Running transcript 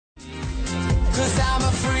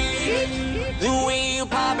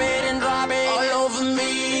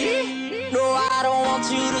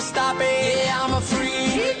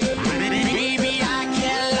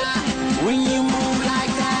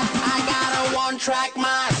one track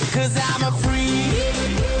mind, cause I'm a freak.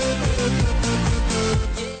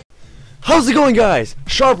 How's it going, guys?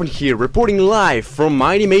 SharpWind here, reporting live from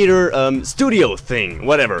my Imator studio thing,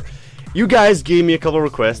 whatever. You guys gave me a couple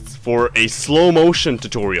requests for a slow motion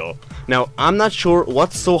tutorial. Now, I'm not sure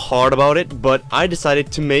what's so hard about it, but I decided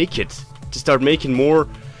to make it, to start making more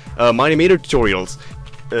my Imator tutorials,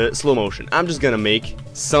 slow motion. I'm just gonna make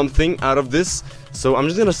something out of this, so I'm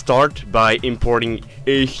just gonna start by importing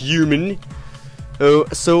a human. Oh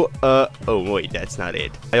wait, that's not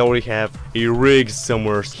it. I already have a rig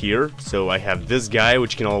somewhere here, so I have this guy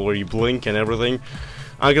which can already blink and everything.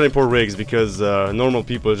 I'm gonna import rigs because normal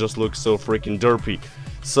people just look so freaking derpy.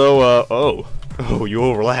 So oh, you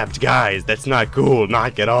overlapped, guys. That's not cool.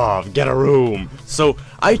 Knock it off. Get a room. So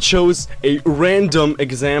I chose a random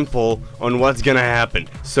example on what's gonna happen.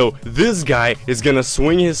 So this guy is gonna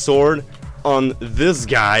swing his sword on this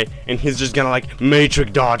guy, and he's just gonna like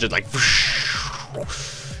matrix dodge it, like.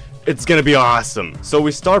 It's gonna be awesome. So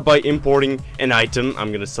we start by importing an item.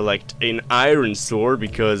 I'm gonna select an iron sword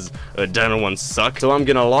because diamond ones suck. So I'm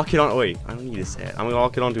gonna lock it on. Wait, I don't need his head. I'm gonna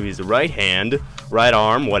lock it onto his right hand, right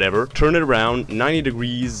arm, whatever. Turn it around 90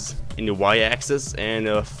 degrees in the y-axis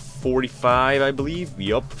and 45, I believe.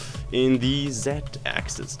 Yup, in the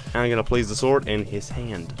z-axis. I'm gonna place the sword in his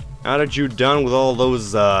hand. Now that you're done with all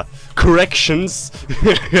those corrections,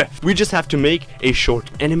 we just have to make a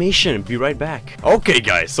short animation. Be right back. Okay,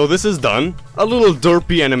 guys, so this is done. A little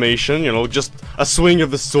derpy animation, you know, just a swing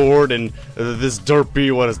of the sword and this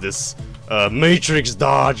derpy, what is this? Matrix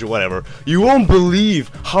dodge, whatever. You won't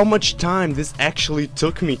believe how much time this actually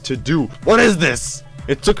took me to do. What is this?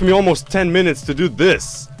 It took me almost 10 minutes to do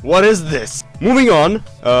this. What is this? Moving on,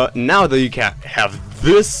 now that you can have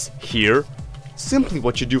this here, simply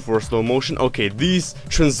what you do for a slow motion. Okay, these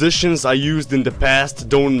transitions I used in the past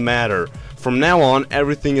don't matter. From now on,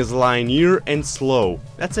 everything is linear and slow.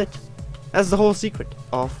 That's it. That's the whole secret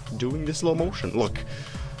of doing the slow motion. Look.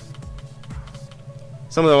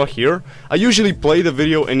 Some of them are here. I usually play the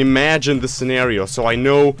video and imagine the scenario, so I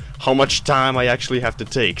know how much time I actually have to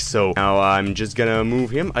take. So now I'm just gonna move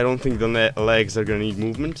him. I don't think the legs are gonna need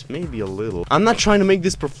movement. Maybe a little. I'm not trying to make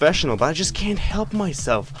this professional, but I just can't help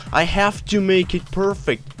myself. I have to make it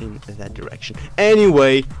perfect in that direction.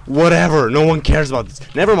 Anyway, whatever. No one cares about this.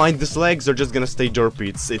 Never mind. These legs are just gonna stay derpy.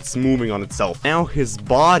 It's moving on itself. Now his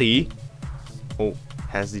body,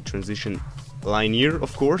 has the transition linear,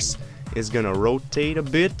 of course. Is gonna rotate a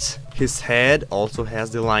bit. His head also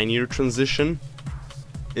has the linear transition.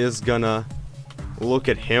 Is gonna look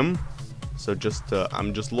at him. So just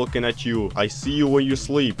I'm just looking at you. I see you when you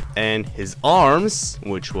sleep. And his arms,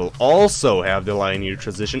 which will also have the linear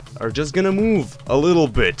transition, are just gonna move a little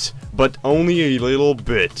bit, but only a little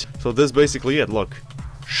bit. So this is basically it. Look.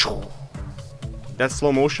 That's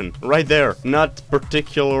slow motion right there. Not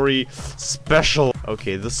particularly special.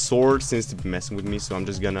 Okay, the sword seems to be messing with me, so I'm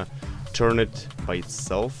just gonna turn it by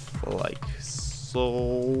itself like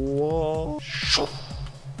so.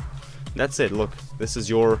 That's it. Look, this is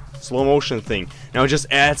your slow motion thing. Now just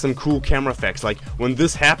add some cool camera effects, like when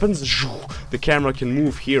this happens, the camera can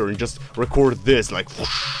move here and just record this, like.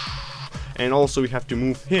 And also we have to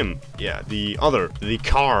move him. Yeah, the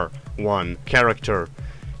car one character.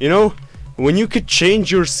 You know, when you could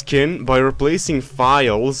change your skin by replacing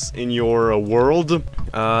files in your world,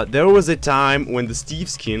 there was a time when the Steve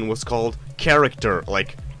skin was called character,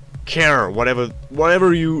 like care,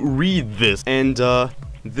 whatever you read this. And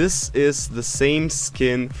this is the same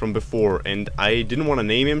skin from before, and I didn't want to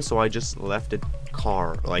name him, so I just left it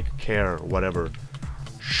car, like care, whatever.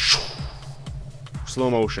 Slow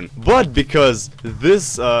motion. But because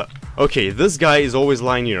this okay, this guy is always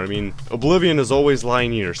linear. I mean, Oblivion is always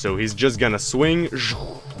linear, so he's just gonna swing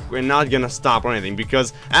and not gonna stop or anything,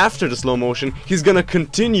 because after the slow motion, he's gonna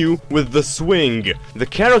continue with the swing. The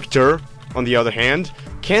character, on the other hand,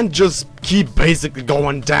 can't just keep basically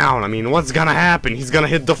going down. I mean, what's gonna happen? He's gonna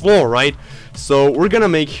hit the floor, right? So we're gonna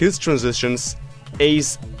make his transitions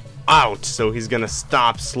ace out, so he's gonna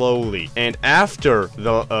stop slowly, and after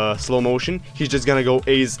the slow motion, he's just gonna go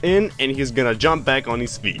ace in, and he's gonna jump back on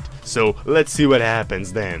his feet. So let's see what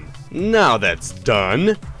happens then. Now that's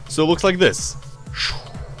done. So it looks like this.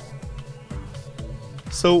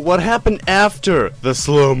 So what happened after the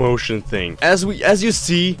slow motion thing? As you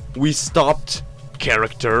see, we stopped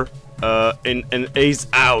character in an ace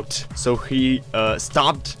out. So he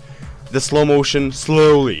stopped the slow motion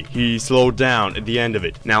slowly. He slowed down at the end of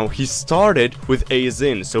it. Now he started with ace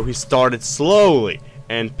in, so he started slowly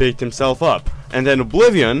and picked himself up. And then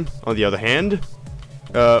Oblivion, on the other hand,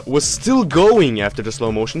 was still going after the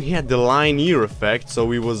slow motion. He had the linear effect, so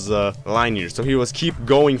he was linear, so he was keep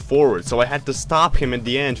going forward. So I had to stop him at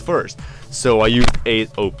the end first. So I used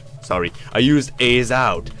I used A's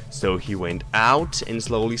out. So he went out and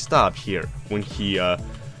slowly stopped here when he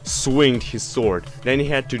swinged his sword. Then he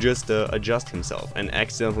had to just adjust himself and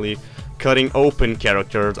accidentally cutting open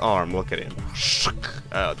character's arm. Look at him.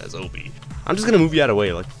 Oh, that's OP. I'm just gonna move you out of the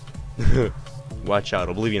way, like. Watch out,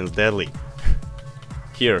 Oblivion's deadly.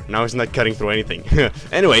 Here, now he's not cutting through anything.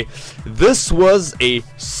 Anyway, this was a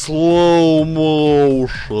slow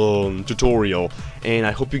motion tutorial, and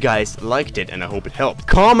I hope you guys liked it, and I hope it helped.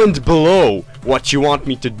 Comment below what you want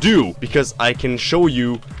me to do, because I can show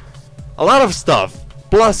you a lot of stuff.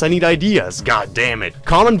 Plus, I need ideas. God damn it.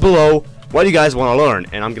 Comment below what you guys want to learn,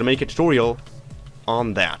 and I'm gonna make a tutorial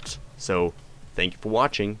on that. So, thank you for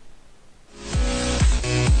watching.